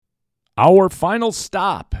Our final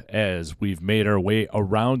stop as we've made our way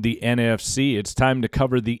around the NFC. It's time to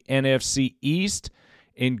cover the NFC East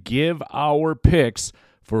and give our picks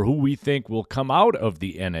for who we think will come out of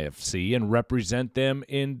the NFC and represent them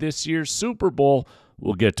in this year's Super Bowl.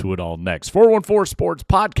 We'll get to it all next. 414 Sports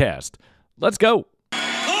Podcast. Let's go.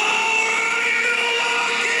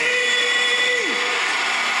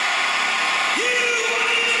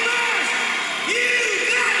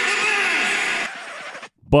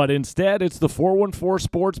 But instead, it's the 414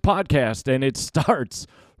 Sports Podcast, and it starts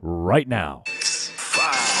right now.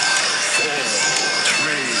 5, 4,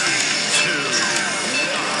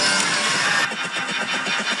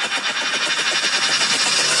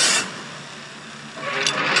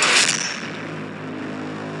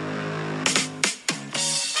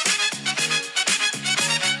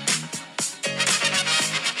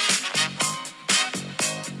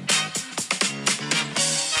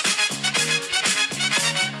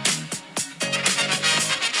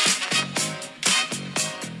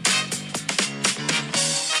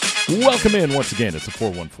 Welcome in once again. It's the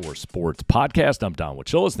 414 Sports Podcast. I'm Don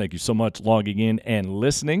Wachillis. Thank you so much logging in and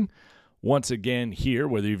listening once again here,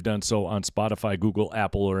 whether you've done so on Spotify, Google,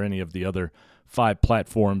 Apple, or any of the other 5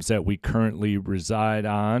 platforms that we currently reside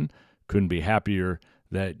on. Couldn't be happier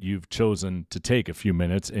that you've chosen to take a few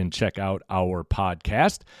minutes and check out our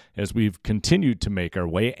podcast as we've continued to make our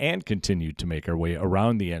way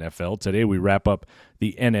around the NFL. Today we wrap up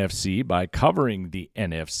the NFC by covering the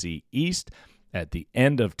NFC East. At the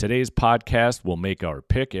end of today's podcast, we'll make our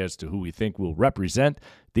pick as to who we think will represent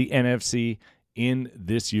the NFC in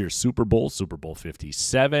this year's Super Bowl, Super Bowl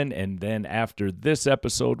 57. And then after this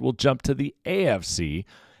episode, we'll jump to the AFC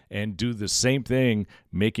and do the same thing,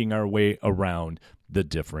 making our way around the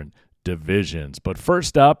different divisions. But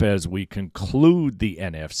first up, as we conclude the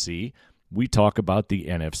NFC, we talk about the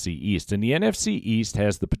NFC East. And the NFC East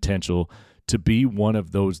has the potential to be one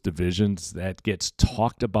of those divisions that gets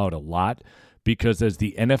talked about a lot, because as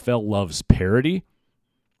the NFL loves parity,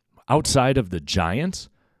 outside of the Giants,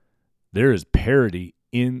 there is parity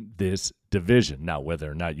in this division. Now,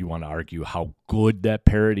 whether or not you want to argue how good that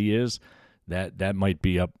parity is, that might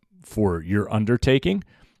be up for your undertaking,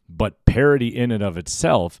 but parity in and of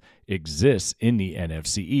itself exists in the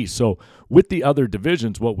NFC East. So with the other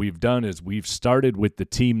divisions, what we've done is we've started with the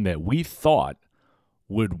team that we thought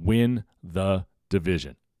would win the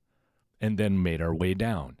division and then made our way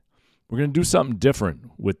down. We're going to do something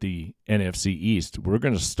different with the NFC East. We're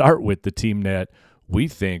going to start with the team that we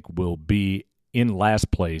think will be in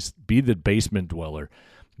last place, be the basement dweller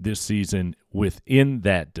this season within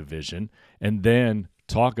that division, and then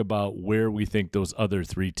talk about where we think those other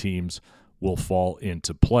 3 teams will fall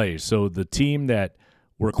into play. So the team that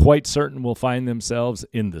we're quite certain will find themselves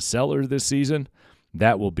in the cellar this season,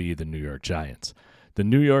 that will be the New York Giants. The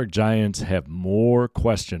New York Giants have more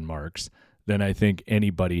question marks than I think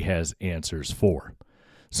anybody has answers for.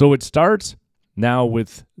 So it starts now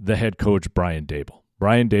with the head coach, Brian Daboll.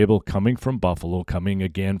 Brian Daboll coming from Buffalo, coming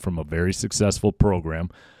again from a very successful program,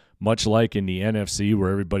 much like in the NFC where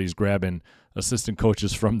everybody's grabbing assistant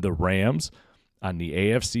coaches from the Rams. On the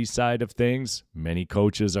AFC side of things, many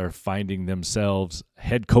coaches are finding themselves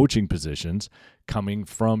head coaching positions coming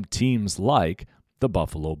from teams like the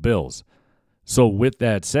Buffalo Bills. So with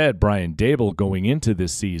that said, Brian Daboll going into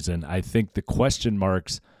this season, I think the question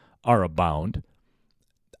marks are abound.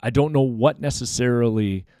 I don't know what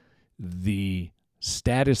necessarily the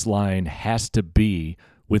status line has to be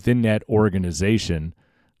within that organization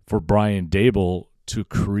for Brian Daboll to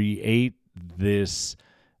create this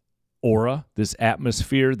aura, this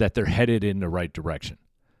atmosphere that they're headed in the right direction.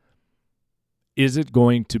 Is it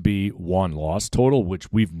going to be one loss total,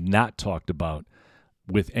 which we've not talked about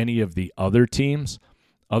with any of the other teams,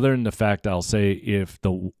 other than the fact I'll say if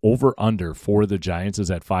the over-under for the Giants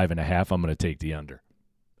is at 5.5, I'm going to take the under.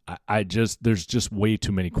 There's just way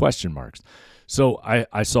too many question marks. So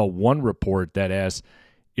I saw one report that asked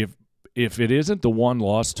if it isn't the one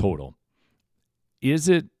loss total, is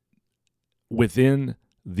it within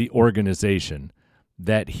the organization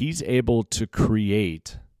that he's able to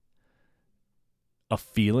create a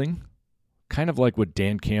feeling, kind of like what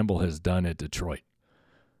Dan Campbell has done at Detroit.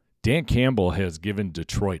 Dan Campbell has given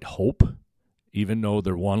Detroit hope, even though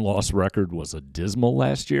their one-loss record was dismal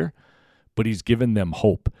last year, but he's given them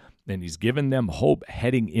hope, and he's given them hope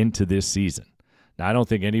heading into this season. Now, I don't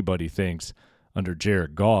think anybody thinks under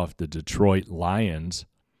Jared Goff the Detroit Lions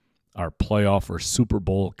are playoff or Super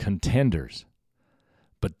Bowl contenders,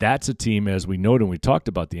 but that's a team, as we noted when we talked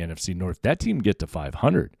about the NFC North, that team get to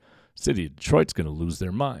 500. City of Detroit's going to lose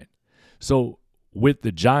their mind. So with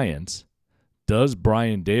the Giants, does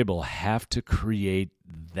Brian Daboll have to create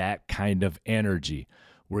that kind of energy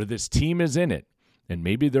where this team is in it? And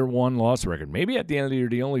maybe their one-loss record. Maybe at the end of the year,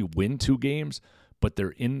 they only win 2 games, but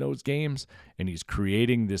they're in those games, and he's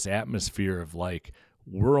creating this atmosphere of like,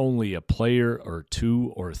 we're only a player or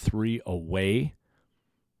 2 or 3 away.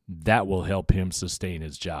 That will help him sustain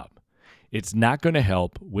his job. It's not going to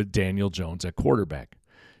help with Daniel Jones at quarterback.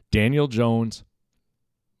 Daniel Jones,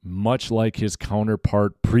 much like his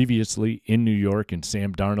counterpart previously in New York and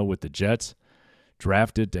Sam Darnold with the Jets,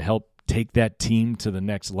 drafted to help take that team to the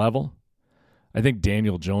next level. I think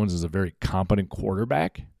Daniel Jones is a very competent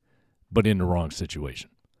quarterback, but in the wrong situation.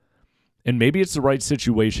 And maybe it's the right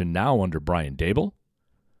situation now under Brian Daboll,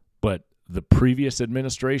 but the previous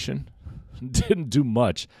administration didn't do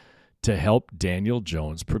much to help Daniel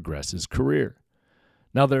Jones progress his career.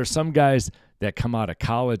 Now, there are some guys that come out of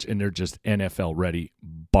college and they're just NFL ready,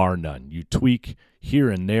 bar none. You tweak here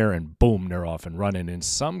and there and boom, they're off and running. And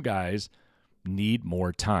some guys need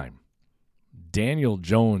more time. Daniel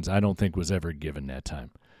Jones, I don't think, was ever given that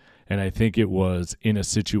time. And I think it was in a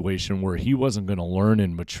situation where he wasn't going to learn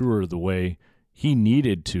and mature the way he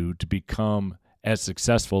needed to become as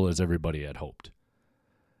successful as everybody had hoped.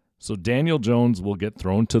 So Daniel Jones will get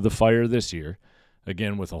thrown to the fire this year,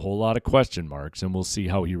 again with a whole lot of question marks, and we'll see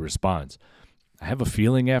how he responds. I have a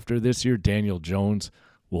feeling after this year, Daniel Jones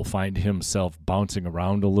will find himself bouncing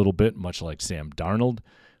around a little bit, much like Sam Darnold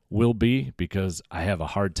will be, because I have a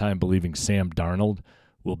hard time believing Sam Darnold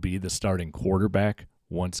will be the starting quarterback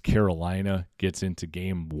once Carolina gets into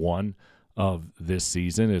game 1 of this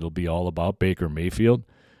season. It'll be all about Baker Mayfield,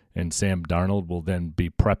 and Sam Darnold will then be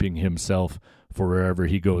prepping himself for wherever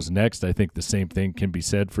he goes next. I think the same thing can be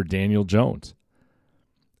said for Daniel Jones.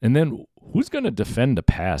 And then who's going to defend the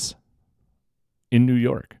pass in New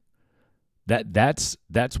York? That's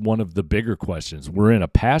one of the bigger questions. We're in a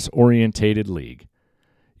pass-orientated league.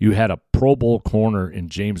 You had a Pro Bowl corner in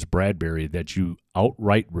James Bradbury that you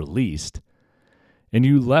outright released, and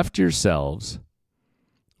you left yourselves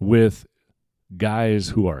with guys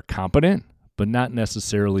who are competent, but not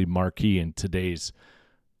necessarily marquee in today's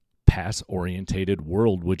pass-orientated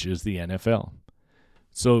world, which is the NFL.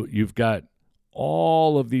 So you've got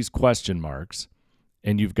all of these question marks,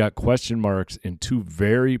 and you've got question marks in 2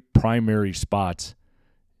 very primary spots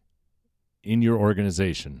in your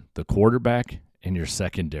organization, the quarterback and your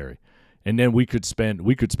secondary. And then we could spend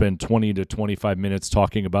 20 to 25 minutes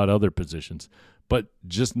talking about other positions. But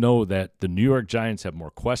just know that the New York Giants have more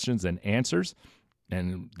questions than answers,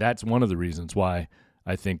 and that's one of the reasons why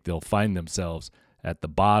I think they'll find themselves at the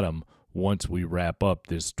bottom once we wrap up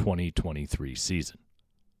this 2023 season.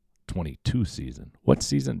 22 season. What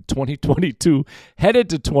season? 2022. Headed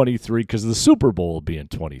to 23 because the Super Bowl will be in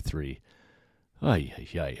 23. Ay,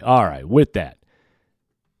 ay, ay. All right, with that,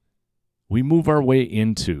 we move our way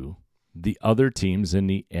into the other teams in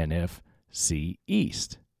the NFC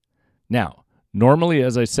East. Now, normally,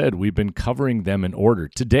 as I said, we've been covering them in order.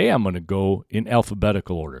 Today, I'm going to go in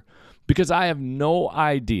alphabetical order because I have no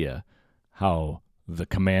idea how the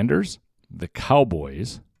Commanders, the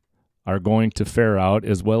Cowboys, are going to fare out,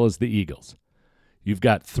 as well as the Eagles. You've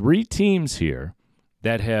got 3 teams here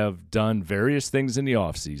that have done various things in the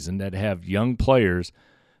offseason, that have young players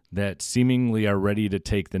that seemingly are ready to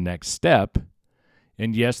take the next step.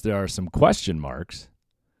 And yes, there are some question marks,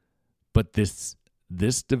 but this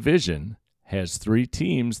division has 3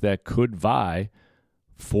 teams that could vie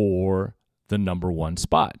for the number 1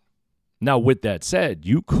 spot. Now, with that said,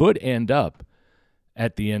 you could end up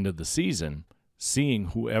at the end of the season seeing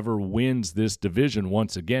whoever wins this division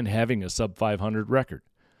once again having a sub-500 record,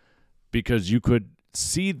 because you could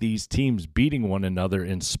see these teams beating one another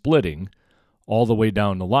and splitting all the way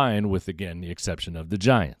down the line, with, again, the exception of the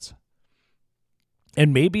Giants.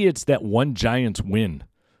 And maybe it's that one Giants win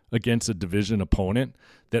against a division opponent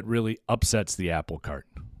that really upsets the apple cart.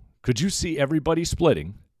 Could you see everybody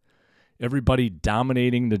splitting, everybody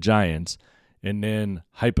dominating the Giants, and then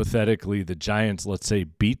hypothetically the Giants, let's say,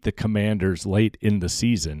 beat the Commanders late in the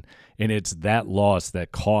season, and it's that loss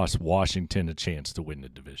that costs Washington a chance to win the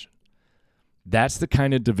division? That's the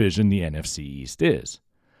kind of division the NFC East is.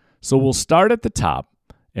 So we'll start at the top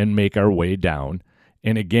and make our way down.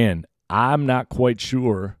 And again, I'm not quite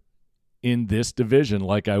sure in this division,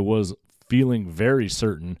 like I was feeling very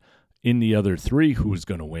certain in the other 3 who's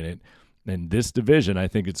going to win it. In this division, I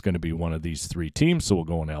think it's going to be one of these 3 teams, so we'll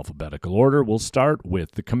go in alphabetical order. We'll start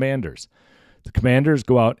with the Commanders. The Commanders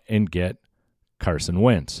go out and get Carson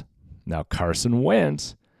Wentz. Now, Carson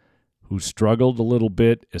Wentz, who struggled a little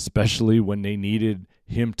bit, especially when they needed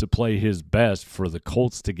him to play his best for the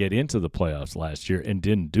Colts to get into the playoffs last year and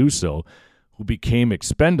didn't do so, who became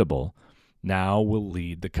expendable. now will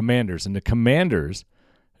lead the Commanders. And the Commanders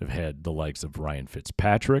have had the likes of Ryan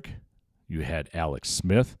Fitzpatrick. You had Alex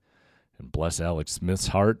Smith. And bless Alex Smith's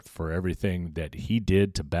heart for everything that he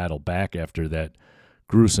did to battle back after that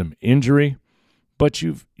gruesome injury. But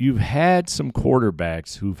you've had some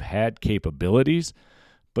quarterbacks who've had capabilities,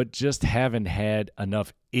 but just haven't had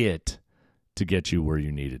enough to get you where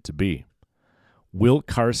you need it to be. Will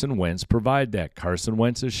Carson Wentz provide that? Carson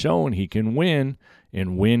Wentz has shown he can win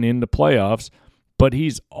and win in the playoffs, but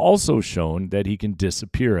he's also shown that he can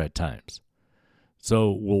disappear at times.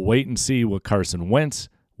 So we'll wait and see what Carson Wentz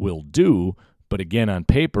will do, but again, on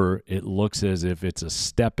paper, it looks as if it's a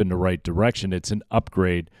step in the right direction. It's an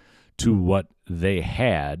upgrade to what they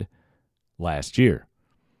had last year.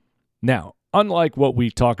 Now, unlike what we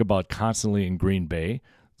talk about constantly in Green Bay,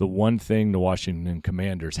 the one thing the Washington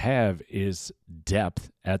Commanders have is depth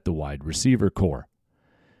at the wide receiver core.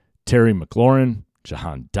 Terry McLaurin,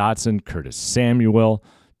 Jahan Dotson, Curtis Samuel,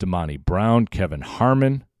 Damani Brown, Kevin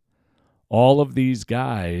Harmon, all of these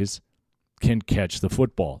guys can catch the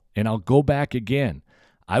football. And I'll go back again.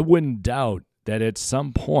 I wouldn't doubt that at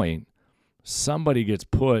some point somebody gets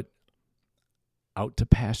put out to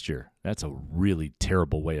pasture. That's a really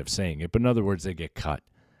terrible way of saying it. But in other words, they get cut.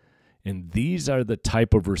 And these are the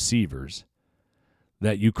type of receivers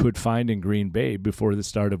that you could find in Green Bay before the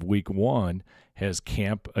start of week 1 as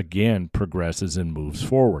camp again progresses and moves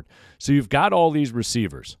forward. So you've got all these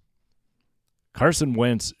receivers. Carson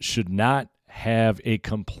Wentz should not have a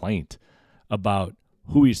complaint about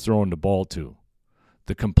who he's throwing the ball to.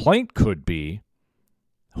 The complaint could be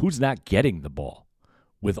who's not getting the ball.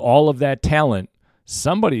 With all of that talent,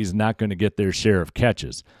 somebody's not going to get their share of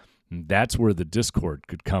catches. And that's where the discord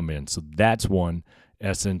could come in. So that's one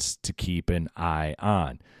essence to keep an eye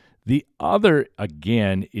on. The other,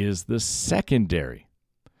 again, is the secondary.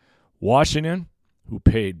 Washington, who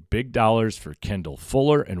paid big dollars for Kendall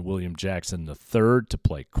Fuller and William Jackson III to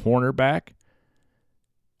play cornerback,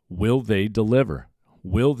 will they deliver?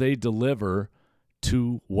 Will they deliver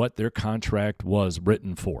to what their contract was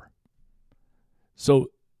written for?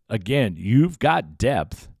 So, again, you've got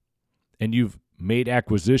depth, and you've made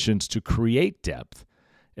acquisitions to create depth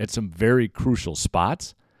at some very crucial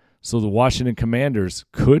spots. So the Washington Commanders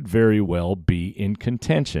could very well be in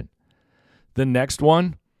contention. The next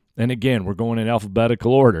one, and again, we're going in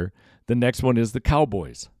alphabetical order, the next one is the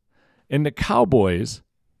Cowboys. And the Cowboys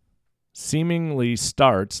seemingly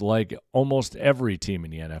starts like almost every team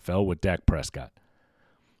in the NFL with Dak Prescott.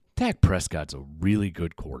 Dak Prescott's a really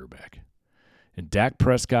good quarterback. And Dak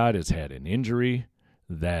Prescott has had an injury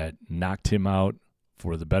that knocked him out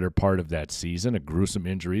for the better part of that season, a gruesome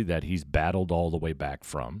injury that he's battled all the way back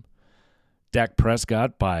from. Dak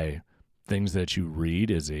Prescott, by things that you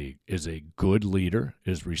read, is a good leader,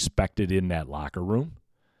 is respected in that locker room.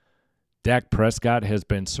 Dak Prescott has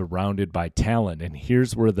been surrounded by talent, and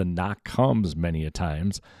here's where the knock comes many a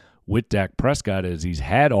times with Dak Prescott is he's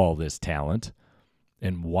had all this talent,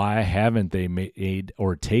 and why haven't they made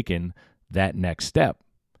or taken that next step?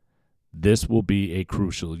 This will be a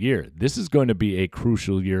crucial year. This is going to be a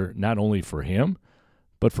crucial year not only for him,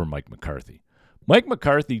 but for Mike McCarthy. Mike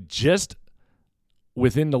McCarthy just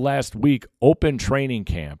within the last week opened training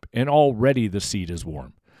camp, and already the seat is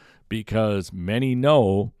warm because many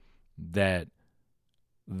know that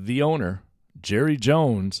the owner, Jerry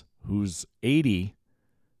Jones, who's 80,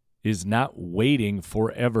 is not waiting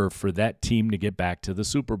forever for that team to get back to the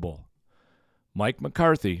Super Bowl. Mike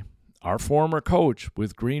McCarthy, our former coach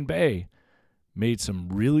with Green Bay, made some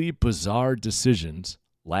really bizarre decisions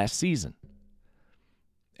last season.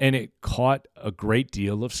 And it caught a great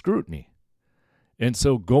deal of scrutiny. And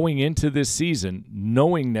so going into this season,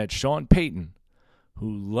 knowing that Sean Payton,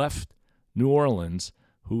 who left New Orleans,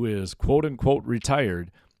 who is quote-unquote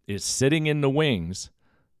retired, is sitting in the wings,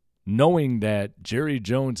 knowing that Jerry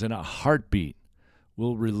Jones in a heartbeat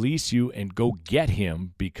will release you and go get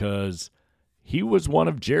him because he was one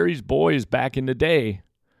of Jerry's boys back in the day,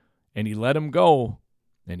 and he let him go,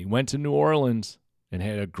 and he went to New Orleans and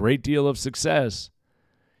had a great deal of success.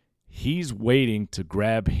 He's waiting to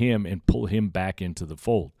grab him and pull him back into the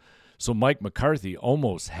fold. So Mike McCarthy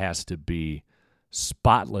almost has to be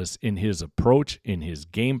spotless in his approach, in his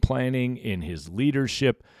game planning, in his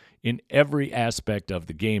leadership, in every aspect of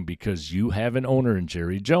the game, because you have an owner in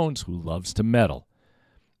Jerry Jones who loves to meddle.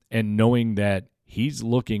 And knowing that he's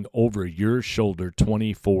looking over your shoulder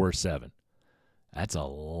 24/7. That's a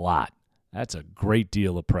lot. That's a great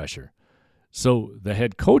deal of pressure. So the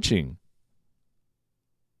head coaching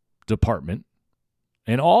department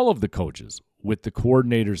and all of the coaches with the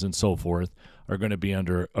coordinators and so forth are going to be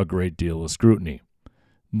under a great deal of scrutiny.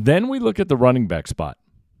 Then we look at the running back spot.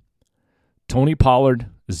 Tony Pollard,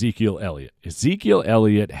 Ezekiel Elliott. Ezekiel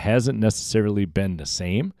Elliott hasn't necessarily been the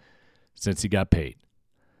same since he got paid.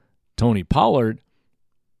 Tony Pollard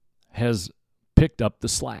has picked up the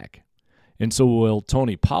slack. And so will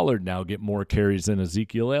Tony Pollard now get more carries than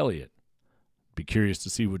Ezekiel Elliott? Be curious to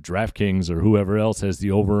see what DraftKings or whoever else has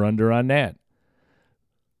the over-under on that.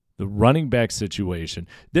 The running back situation,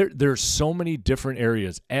 there's so many different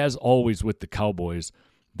areas, as always with the Cowboys,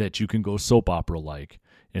 that you can go soap opera-like,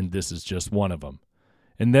 and this is just one of them.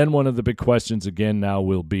 And then one of the big questions again now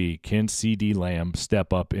will be, can CeeDee Lamb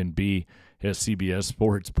step up and be, as CBS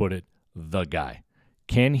Sports put it, the guy?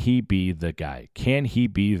 Can he be the guy? Can he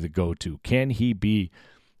be the go-to? Can he be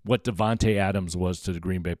what Davante Adams was to the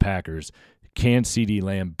Green Bay Packers? Can CeeDee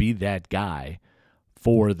Lamb be that guy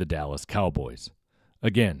for the Dallas Cowboys?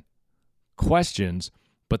 Again, questions,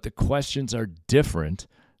 but the questions are different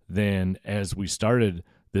than as we started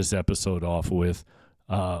this episode off with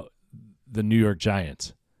the New York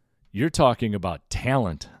Giants. You're talking about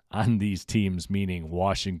talent on these teams, meaning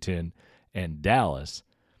Washington and Dallas.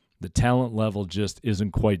 The talent level just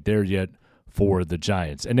isn't quite there yet for the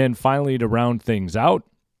Giants. And then finally, to round things out,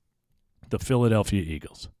 the Philadelphia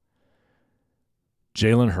Eagles.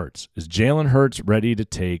 Jalen Hurts. Is Jalen Hurts ready to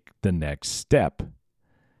take the next step?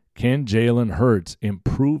 Can Jalen Hurts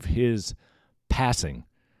improve his passing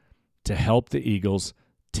to help the Eagles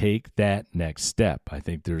take that next step? I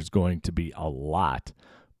think there's going to be a lot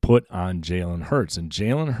put on Jalen Hurts. And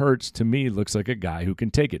Jalen Hurts, to me, looks like a guy who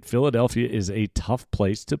can take it. Philadelphia is a tough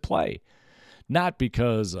place to play, not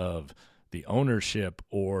because of the ownership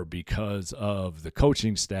or because of the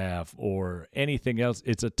coaching staff or anything else.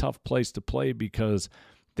 It's a tough place to play because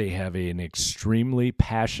they have an extremely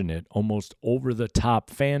passionate, almost over-the-top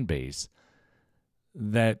fan base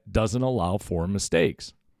that doesn't allow for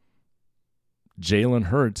mistakes. Jalen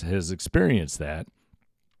Hurts has experienced that.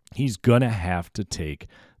 He's going to have to take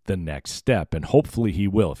the next step, and hopefully he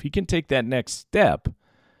will. If he can take that next step,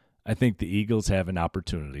 I think the Eagles have an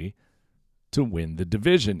opportunity to win the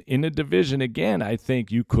division. In a division, again, I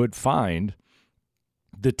think you could find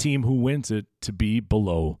the team who wins it to be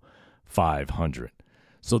below 500.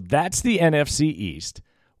 So that's the NFC East.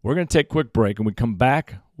 We're going to take a quick break, and when we come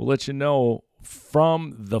back, we'll let you know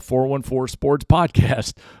from the 414 Sports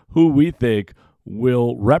Podcast who we think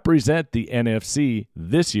will represent the NFC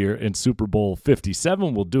this year in Super Bowl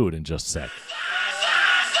 57. We'll do it in just a sec.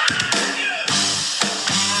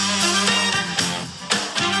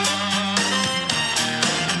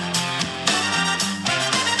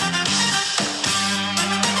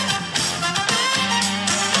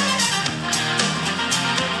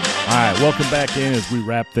 All right, welcome back in as we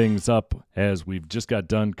wrap things up. As we've just got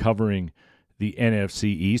done covering the NFC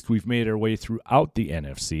East, we've made our way throughout the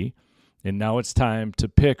NFC. And now it's time to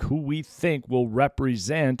pick who we think will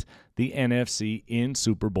represent the NFC in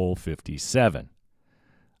Super Bowl 57.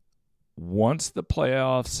 Once the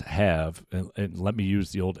playoffs have, and let me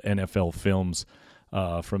use the old NFL films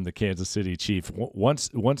from the Kansas City Chiefs,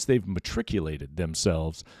 once they've matriculated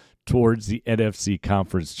themselves towards the NFC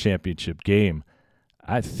Conference Championship game,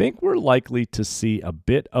 I think we're likely to see a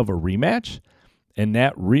bit of a rematch, and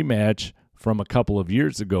that rematch from a couple of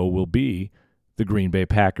years ago will be the Green Bay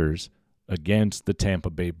Packers against the Tampa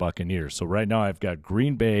Bay Buccaneers. So right now I've got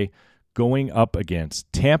Green Bay going up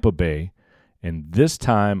against Tampa Bay, and this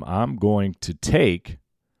time I'm going to take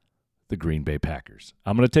the Green Bay Packers.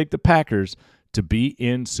 I'm going to take the Packers to be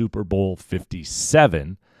in Super Bowl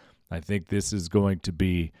 57. I think this is going to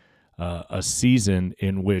be a season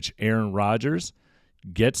in which Aaron Rodgers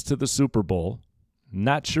gets to the Super Bowl.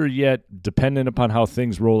 Not sure yet, dependent upon how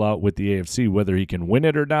things roll out with the AFC, whether he can win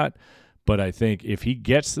it or not. But I think if he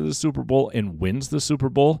gets to the Super Bowl and wins the Super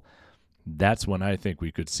Bowl, that's when I think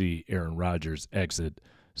we could see Aaron Rodgers exit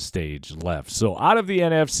stage left. So out of the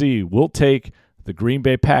NFC, we'll take the Green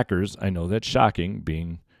Bay Packers. I know that's shocking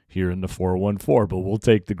being here in the 414, but we'll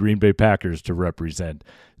take the Green Bay Packers to represent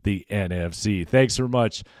the NFC. Thanks so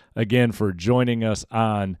much again for joining us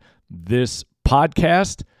on this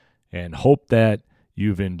podcast, and hope that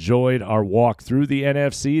you've enjoyed our walk through the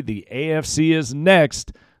NFC. The AFC is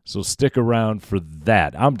next, so stick around for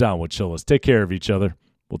that. I'm Don Wachillas. Take care of each other.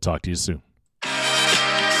 We'll talk to you soon.